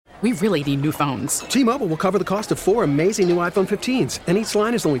We really need new phones. T-Mobile will cover the cost of 4 amazing new iPhone 15s, and each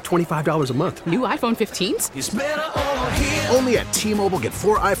line is only $25 a month. New iPhone 15s? It's better over here. Only at T-Mobile, get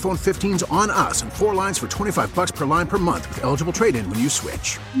 4 iPhone 15s on us and 4 lines for $25 per line per month with eligible trade-in when you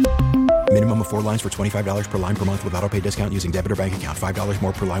switch. Minimum of 4 lines for $25 per line per month with autopay discount using debit or bank account. $5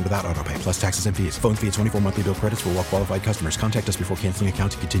 more per line without autopay, plus taxes and fees. Phone fee at 24 monthly bill credits for well-qualified customers. Contact us before canceling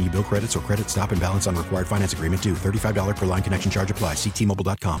account to continue bill credits or credit stop and balance on required finance agreement due. $35 per line connection charge applies. See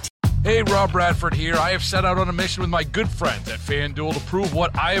T-Mobile.com. Hey, Rob Bradford here. I have set out on a mission with my good friends at FanDuel to prove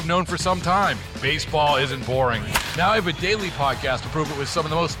what I have known for some time. Baseball isn't boring. Now I have a daily podcast to prove it with some of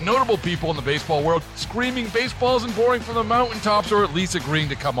the most notable people in the baseball world, screaming baseball isn't boring from the mountaintops, or at least agreeing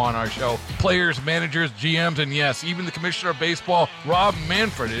to come on our show. Players, managers, GMs, and yes, even the commissioner of baseball, Rob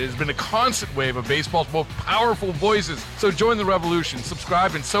Manfred. It has been a constant wave of baseball's most powerful voices. So join the revolution.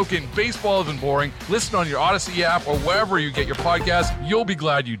 Subscribe and soak in Baseball Isn't Boring. Listen on your Odyssey app or wherever you get your podcast. You'll be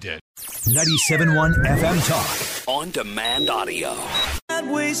glad you did. 97.1 FM Talk. On demand audio. My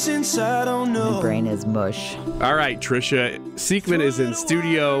brain is mush. All right, Trisha. Seekman is in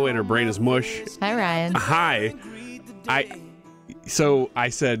studio and her brain is mush. Hi, Ryan. Hi. So I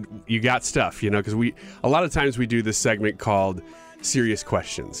said, you got stuff, because a lot of times we do this segment called Serious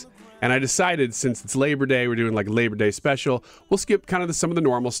Questions. And I decided, since it's Labor Day, we're doing like Labor Day special, we'll skip kind of some of the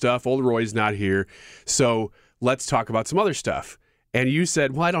normal stuff. Old Roy's not here. So let's talk about some other stuff. And you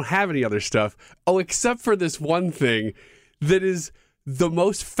said, well, I don't have any other stuff. Oh, except for this one thing that is the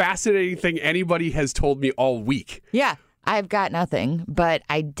most fascinating thing anybody has told me all week. Yeah, I've got nothing, but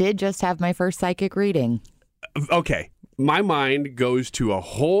I did just have my first psychic reading. Okay. My mind goes to a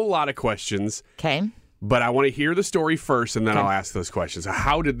whole lot of questions. Okay. But I want to hear the story first, and then I'll ask those questions.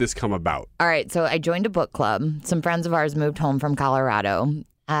 How did this come about? All right, so I joined a book club. Some friends of ours moved home from Colorado.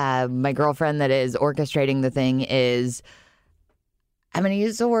 My girlfriend that is orchestrating the thing is... I'm going to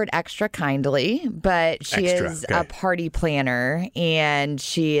use the word extra kindly, but she is a party planner, and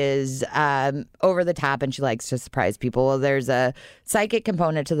she is over the top, and she likes to surprise people. Well, there's a psychic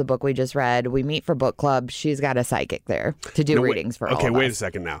component to the book we just read. We meet for book club. She's got a psychic there to do readings for all of us. Okay, wait a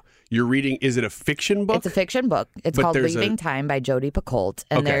second now. You're reading, is it a fiction book? It's a fiction book. It's called Leaving Time by Jodi Picoult,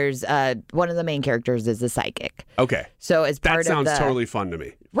 and there's one of the main characters is a psychic. Okay. So as part that sounds totally fun to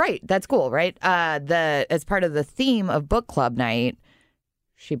me. Right, that's cool, right? As part of the theme of book club night,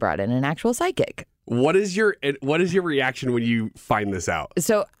 she brought in an actual psychic. What is your reaction when you find this out?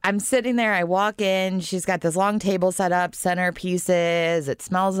 So I'm sitting there. I walk in. She's got this long table set up, centerpieces. It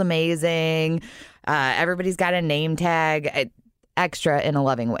smells amazing. Everybody's got a name tag, extra in a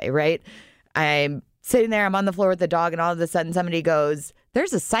loving way, right? I'm sitting there. I'm on the floor with the dog, and all of a sudden somebody goes,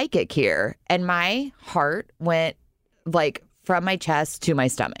 "There's a psychic here," and my heart went like from my chest to my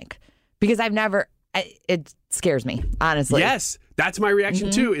stomach because it scares me, honestly. Yes. That's my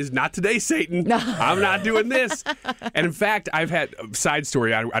reaction, too, is not today, Satan. I'm not doing this. And in fact, I've had a side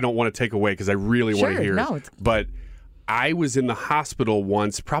story I don't want to take away because I really want to hear it. But I was in the hospital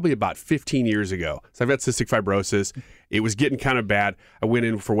once, probably about 15 years ago. So I've got cystic fibrosis. It was getting kind of bad. I went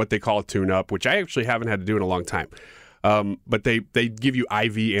in for what they call a tune-up, which I actually haven't had to do in a long time. But they give you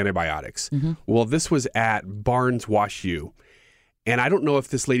IV antibiotics. Well, this was at Barnes Wash U. And I don't know if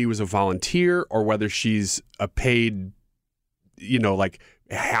this lady was a volunteer or whether she's a paid like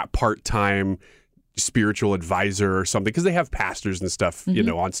part-time spiritual advisor or something, because they have pastors and stuff,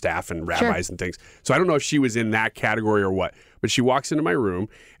 on staff and rabbis and things. So I don't know if she was in that category or what, but she walks into my room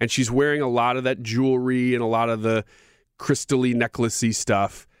and she's wearing a lot of that jewelry and a lot of the crystal-y, necklace-y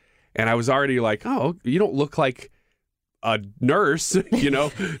stuff. And I was already like, oh, you don't look like a nurse,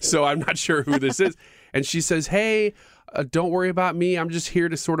 so I'm not sure who this is. And she says, hey, don't worry about me. I'm just here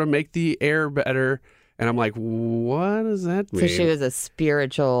to sort of make the air better. And I'm like, what does that mean? So she was a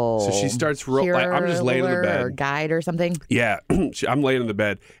spiritual So she starts, I'm just laying in the bed. Or guide or something? Yeah, I'm laying in the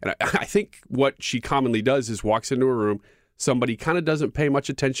bed. And I think what she commonly does is walks into a room, somebody kind of doesn't pay much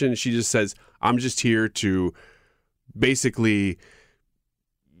attention, and she just says, I'm just here to basically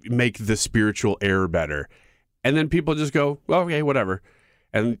make the spiritual air better. And then people just go, well, okay, whatever.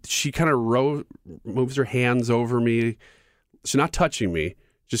 And she kind of moves her hands over me. She's not touching me,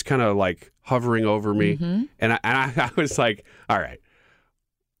 just kind of like hovering over me. And I was like, all right,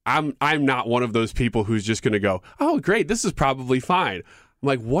 I'm not one of those people who's just going to go, oh, great, this is probably fine. I'm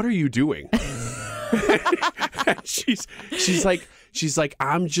like, what are you doing? she's like,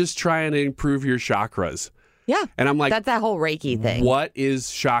 I'm just trying to improve your chakras. Yeah. And I'm like, that's that whole Reiki thing. What is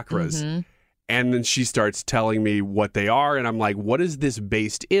chakras? And then she starts telling me what they are. And I'm like, what is this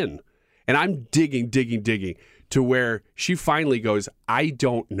based in? And I'm digging. to where she finally goes, I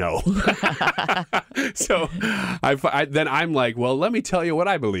don't know. So then I'm like, well, let me tell you what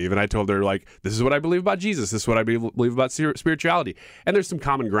I believe. And I told her, like, this is what I believe about Jesus. This is what I believe about spirituality. And there's some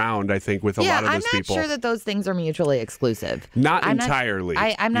common ground, I think, with a lot of those people. I'm not sure that those things are mutually exclusive. Not entirely.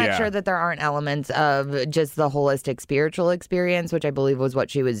 I'm not sure that there aren't elements of just the holistic spiritual experience, which I believe was what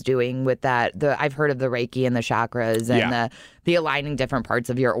she was doing with that. I've heard of the Reiki and the chakras and the aligning different parts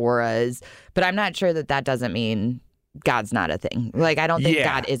of your auras. But I'm not sure that doesn't mean God's not a thing. Like, I don't think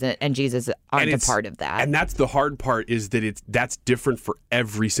God isn't and Jesus aren't a part of that. And that's the hard part, is that that's different for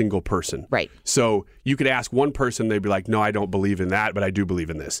every single person. Right. So you could ask one person, they'd be like, no, I don't believe in that, but I do believe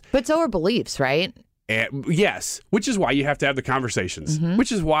in this. But so are beliefs, right? And, yes, which is why you have to have the conversations,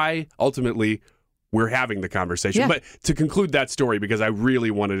 which is why ultimately we're having the conversation. Yeah. But to conclude that story, because I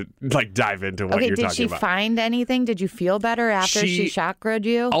really want to dive into what you're talking about. Did she find anything? Did you feel better after she chakra'd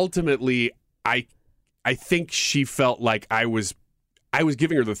you? Ultimately, I think she felt like I was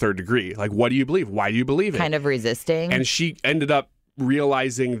giving her the third degree. Like, what do you believe? Why do you believe it? Kind of resisting. And she ended up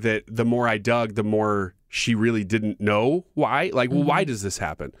realizing that the more I dug, the more she really didn't know why. Like, well, why does this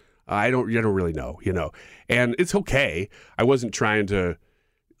happen? I don't really know, And it's okay. I wasn't trying to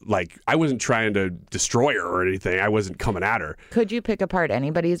destroy her or anything. I wasn't coming at her. Could you pick apart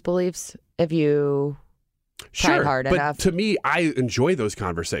anybody's beliefs if you tried hard enough? But to me, I enjoy those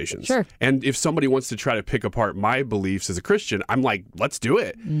conversations. Sure. And if somebody wants to try to pick apart my beliefs as a Christian, I'm like, let's do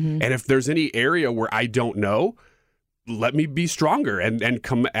it. And if there's any area where I don't know, let me be stronger and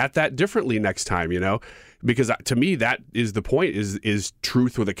come at that differently next time, Because to me, that is the point, is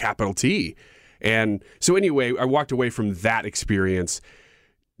truth with a capital T. And so anyway, I walked away from that experience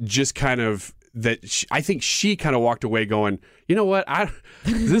just kind of I think she kind of walked away going, you know what,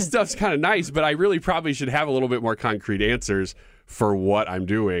 this stuff's kind of nice, but I really probably should have a little bit more concrete answers for what I'm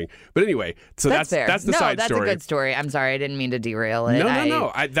doing. But anyway, so that's fair. That's the side story. No, that's a good story. I'm sorry, I didn't mean to derail it.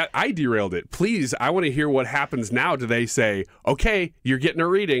 No. I derailed it. Please, I want to hear what happens now. Do they say, okay, you're getting a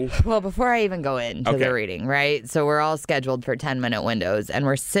reading? Well, before I even go into the reading, right? So we're all scheduled for 10-minute windows, and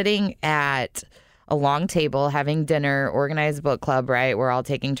we're sitting at a long table having dinner, organized book club, right? We're all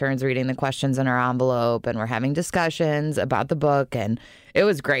taking turns reading the questions in our envelope, and we're having discussions about the book, and it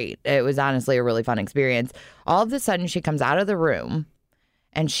was great. It was honestly a really fun experience. All of a sudden, she comes out of the room,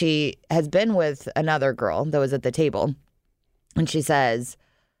 and she has been with another girl that was at the table, and she says,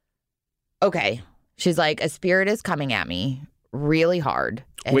 okay, she's like, a spirit is coming at me really hard.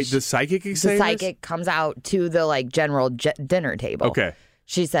 And wait, the psychic is saying this? The psychic comes out to the general dinner table. Okay.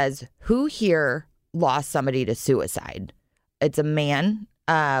 She says, who here lost somebody to suicide? It's a man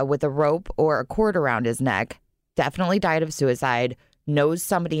with a rope or a cord around his neck, definitely died of suicide, knows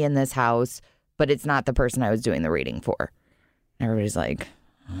somebody in this house, but it's not the person I was doing the reading for. Everybody's like,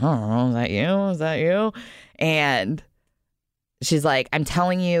 oh, is that you? Is that you? And she's like, I'm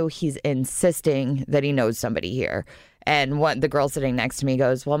telling you, he's insisting that he knows somebody here. And the girl sitting next to me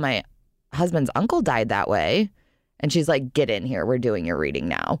goes, well, my husband's uncle died that way. And she's like, get in here. We're doing your reading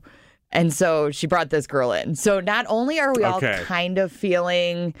now. And so she brought this girl in. So not only are we all kind of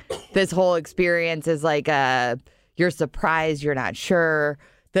feeling this whole experience is like you're surprised, you're not sure,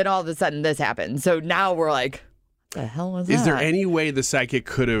 then all of a sudden this happens. So now we're like, what the hell was that? Is there any way the psychic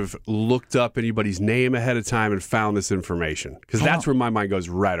could have looked up anybody's name ahead of time and found this information? Because that's where my mind goes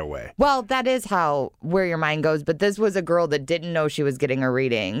right away. Well, that is where your mind goes. But this was a girl that didn't know she was getting a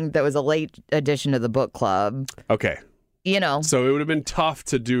reading. That was a late addition to the book club. Okay. So it would have been tough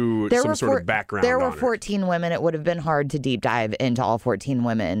to do some sort of background. There were 14 women. It would have been hard to deep dive into all 14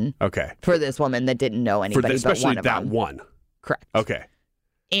 women. Okay. For this woman that didn't know anybody, especially but that one. Correct. Okay.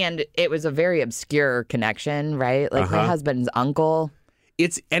 And it was a very obscure connection, right? Like my husband's uncle.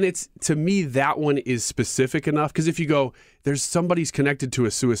 It's to me, that one is specific enough, because if you go, there's somebody's connected to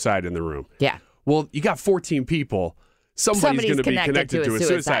a suicide in the room. Yeah. Well, you got 14 people. Somebody's going to be connected to a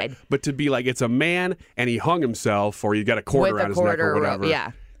suicide. But to be like, it's a man and he hung himself, or you got a cord around his neck or whatever.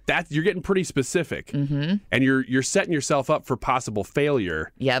 Yeah. You're getting pretty specific. Mm-hmm. And you're setting yourself up for possible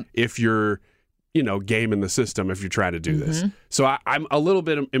failure. Yep. If you're, gaming the system, if you're trying to do this. So I'm a little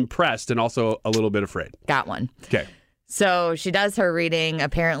bit impressed and also a little bit afraid. Got one. Okay. So she does her reading.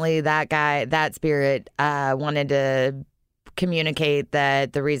 Apparently that spirit wanted to communicate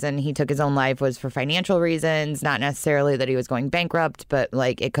that the reason he took his own life was for financial reasons, not necessarily that he was going bankrupt, but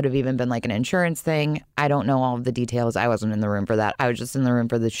it could have even been like an insurance thing. I don't know all of the details. I wasn't in the room for that. I was just in the room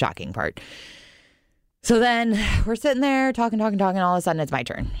for the shocking part. So then we're sitting there talking. All of a sudden it's my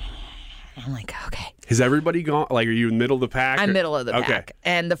turn. I'm like, okay. Has everybody gone? Like, are you in the middle of the pack? I'm middle of the pack.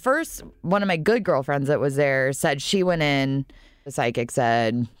 And the first one of my good girlfriends that was there said she went in. The psychic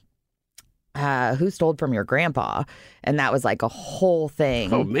said, who stole from your grandpa? And that was like a whole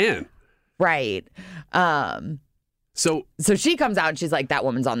thing. Oh, man. Right. So she comes out and she's like, that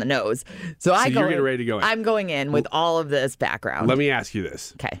woman's on the nose. So I go. You're getting ready to go in. I'm going in with all of this background. Let me ask you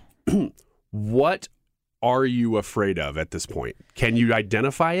this. Okay. What are you afraid of at this point? Can you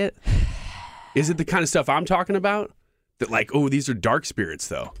identify it? Is it the kind of stuff I'm talking about? That like, oh, these are dark spirits,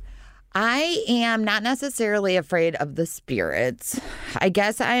 though. I am not necessarily afraid of the spirits. I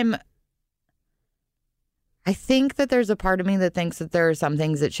guess I think that there's a part of me that thinks that there are some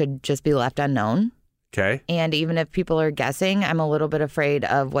things that should just be left unknown. Okay. And even if people are guessing, I'm a little bit afraid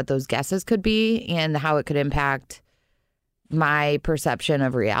of what those guesses could be and how it could impact my perception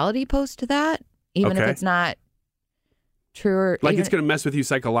of reality post to that, even if it's not true. Or like it's going to mess with you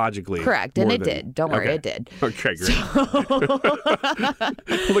psychologically. Correct. And it did. Don't worry, it did. Okay, great.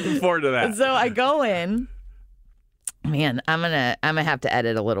 Looking forward to that. So I go in. Man, I'm gonna have to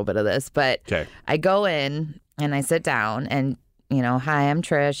edit a little bit of this, but I go in and I sit down and, you know, hi, I'm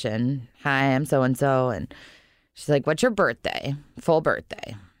Trish, and hi, I'm so-and-so. And she's like, what's your birthday? Full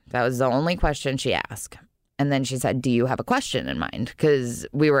birthday. That was the only question she asked. And then she said, do you have a question in mind? Because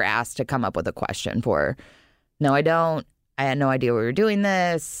we were asked to come up with a question for her. No, I don't. I had no idea we were doing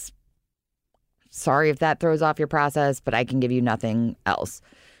this. Sorry if that throws off your process, but I can give you nothing else.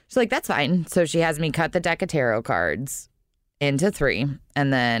 She's like, that's fine. So she has me cut the deck of tarot cards into 3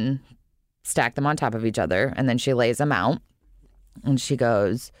 and then stack them on top of each other. And then she lays them out and she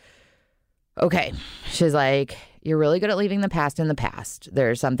goes, okay. She's like, you're really good at leaving the past in the past. There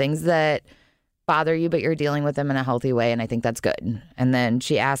are some things that bother you, but you're dealing with them in a healthy way. And I think that's good. And then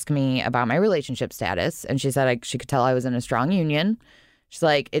she asked me about my relationship status. And she said she could tell I was in a strong union. She's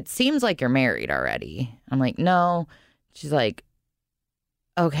like, it seems like you're married already. I'm like, no. She's like,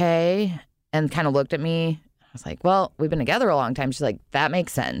 okay, and kind of looked at me. I was like, well, we've been together a long time. She's like, that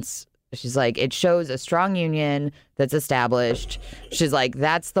makes sense. She's like, it shows a strong union that's established. She's like,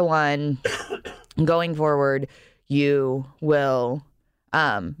 that's the one going forward. You will,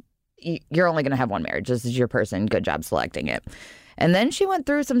 you're only going to have one marriage. This is your person. Good job selecting it. And then she went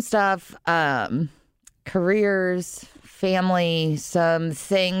through some stuff, careers, family, some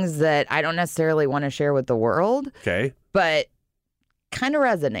things that I don't necessarily want to share with the world. Okay. But kind of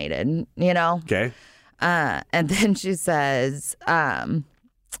resonated, you know? Okay. And then she says,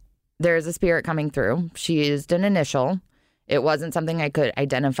 there's a spirit coming through. She used an initial. It wasn't something I could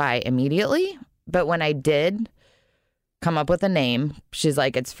identify immediately, but when I did come up with a name, she's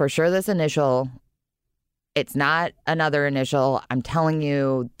like, it's for sure this initial. It's not another initial. I'm telling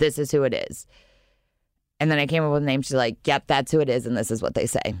you, this is who it is. And then I came up with a name. She's like, yep, that's who it is, and this is what they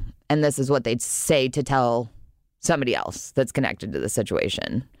say. And this is what they'd say to tell somebody else that's connected to the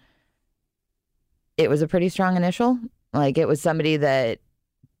situation. It was a pretty strong initial. Like, it was somebody that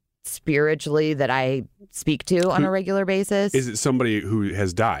spiritually that I speak to on a regular basis. Is it somebody who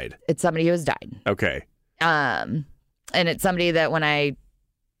has died? It's somebody who has died. Okay. And it's somebody that when I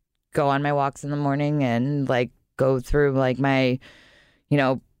go on my walks in the morning and like go through like my, you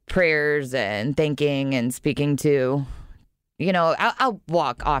know, prayers and thanking and speaking to, you know, I'll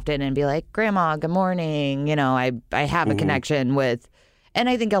walk often and be like, Grandma, good morning. You know, I have a connection with, and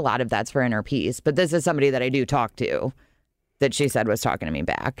I think a lot of that's for inner peace. But this is somebody that I do talk to that she said was talking to me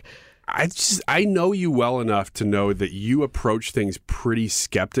back. I know you well enough to know that you approach things pretty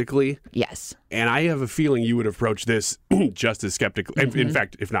skeptically. Yes. And I have a feeling you would approach this just as skeptically, in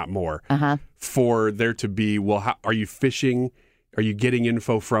fact, if not more, for there to be, well, how, are you fishing? Are you getting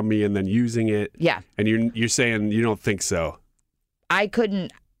info from me and then using it? Yeah. And you're saying you don't think so. I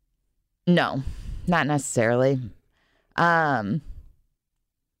couldn't. No, not necessarily. Some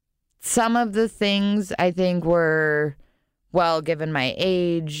of the things I think were, well, given my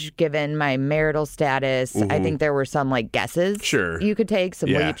age, given my marital status, I think there were some like guesses you could take, some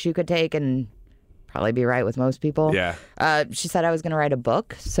leaps you could take, and probably be right with most people. Yeah. She said I was going to write a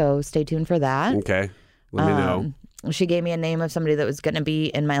book, so stay tuned for that. Okay. Let me know. She gave me a name of somebody that was going to be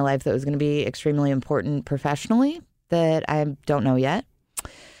in my life that was going to be extremely important professionally that I don't know yet.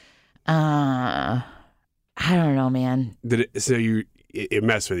 I don't know, man. Did it? So it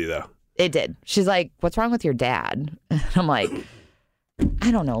messed with you though? It did. She's like, "What's wrong with your dad?" And I'm like, "I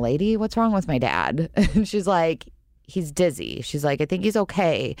don't know, lady. What's wrong with my dad?" And she's like, "He's dizzy." She's like, "I think he's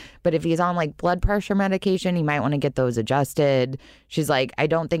okay, but if he's on like blood pressure medication, he might want to get those adjusted." She's like, "I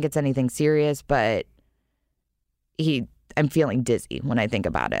don't think it's anything serious, but I'm feeling dizzy when I think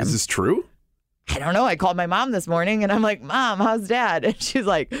about him." Is this true? I don't know. I called my mom this morning and I'm like, "Mom, how's dad?" And she's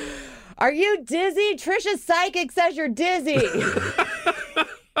like, "Are you dizzy? Trisha's psychic says you're dizzy."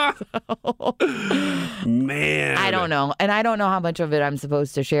 Man, I don't know. And I don't know how much of it I'm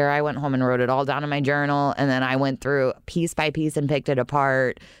supposed to share. I went home and wrote it all down in my journal, and then I went through piece by piece and picked it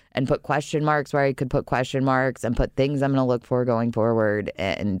apart and put question marks where I could put question marks and put things I'm going to look for going forward.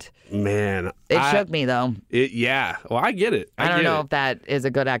 And man, it shook me though. Yeah. Well, I get it. I don't know if that is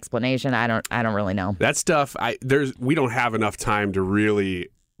a good explanation. I don't really know. That stuff, we don't have enough time to really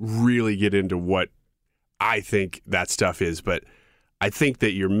get into what I think that stuff is, but I think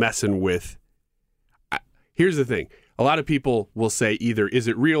that you're messing with. Here's the thing. A lot of people will say either is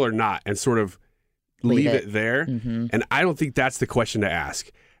it real or not and sort of leave it there. Mm-hmm. And I don't think that's the question to ask.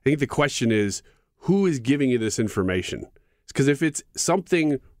 I think the question is, who is giving you this information? Because if it's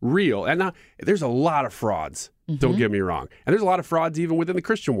something real, and now, there's a lot of frauds, don't get me wrong. And there's a lot of frauds even within the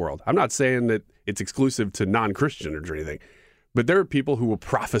Christian world. I'm not saying that it's exclusive to non-Christians or anything, but there are people who will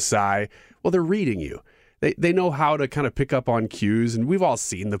prophesy. Well, they're reading you. They know how to kind of pick up on cues, and we've all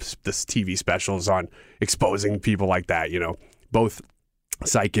seen the TV specials on exposing people like that, both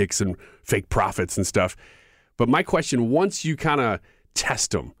psychics and fake prophets and stuff. But my question, once you kind of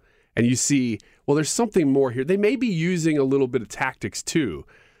test them and you see, well, there's something more here. They may be using a little bit of tactics too,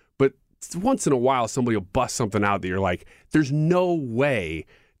 but once in a while somebody will bust something out that you're like, there's no way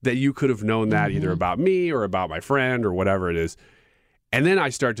that you could have known that either about me or about my friend or whatever it is. And then I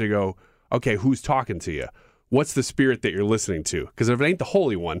start to go, okay, who's talking to you? What's the spirit that you're listening to? Because if it ain't the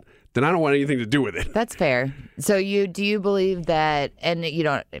Holy One, then I don't want anything to do with it. That's fair. So do you believe that, and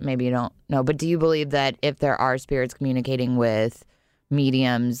maybe you don't know, but do you believe that if there are spirits communicating with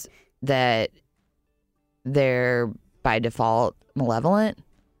mediums, that they're by default malevolent?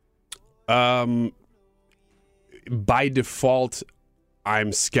 By default,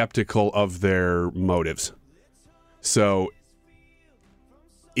 I'm skeptical of their motives. So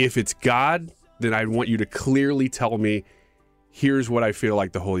if it's God, then I want you to clearly tell me, here's what I feel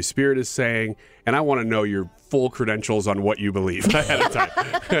like the Holy Spirit is saying, and I want to know your full credentials on what you believe ahead of time.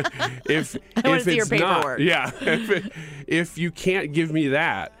 if it's not, if you can't give me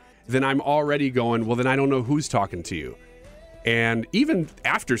that, then I'm already going, well, then I don't know who's talking to you. And even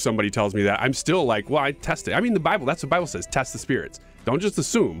after somebody tells me that, I'm still like, well, I test it. I mean, that's what the Bible says, test the spirits. Don't just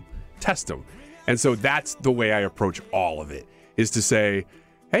assume, test them. And so that's the way I approach all of it, is to say,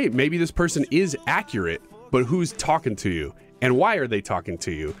 hey, maybe this person is accurate, but who's talking to you? And why are they talking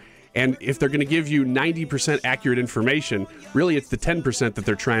to you? And if they're going to give you 90% accurate information, really it's the 10% that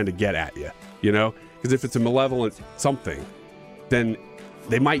they're trying to get at you, Because if it's a malevolent something, then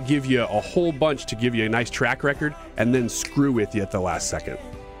they might give you a whole bunch to give you a nice track record and then screw with you at the last second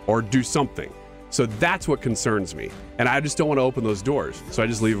or do something. So that's what concerns me. And I just don't want to open those doors. So I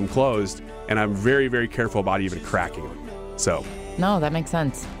just leave them closed, and I'm very, very careful about even cracking them. So. No, that makes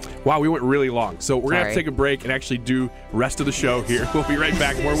sense. Wow, we went really long. So we're going to have to take a break and actually do rest of the show here. We'll be right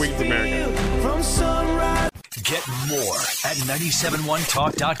back. More Weekends America. Get more at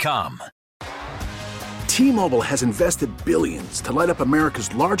 971talk.com. T-Mobile has invested billions to light up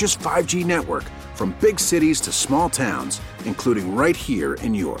America's largest 5G network, from big cities to small towns, including right here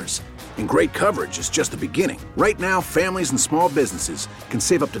in yours. And great coverage is just the beginning. Right now, families and small businesses can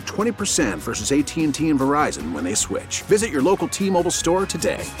save up to 20% versus AT&T and Verizon when they switch. Visit your local T-Mobile store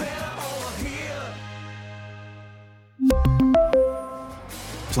today.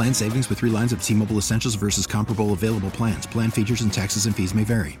 Plan savings with 3 lines of T-Mobile Essentials versus comparable available plans. Plan features and taxes and fees may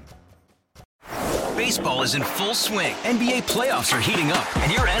vary. Baseball is in full swing. NBA playoffs are heating up,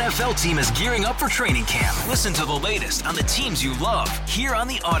 and your NFL team is gearing up for training camp. Listen to the latest on the teams you love here on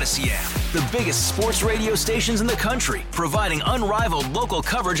the Odyssey app. The biggest sports radio stations in the country, providing unrivaled local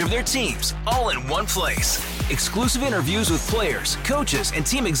coverage of their teams, all in one place. Exclusive interviews with players, coaches, and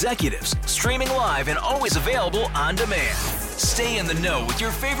team executives, streaming live and always available on demand. Stay in the know with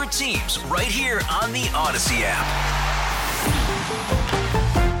your favorite teams right here on the Odyssey app.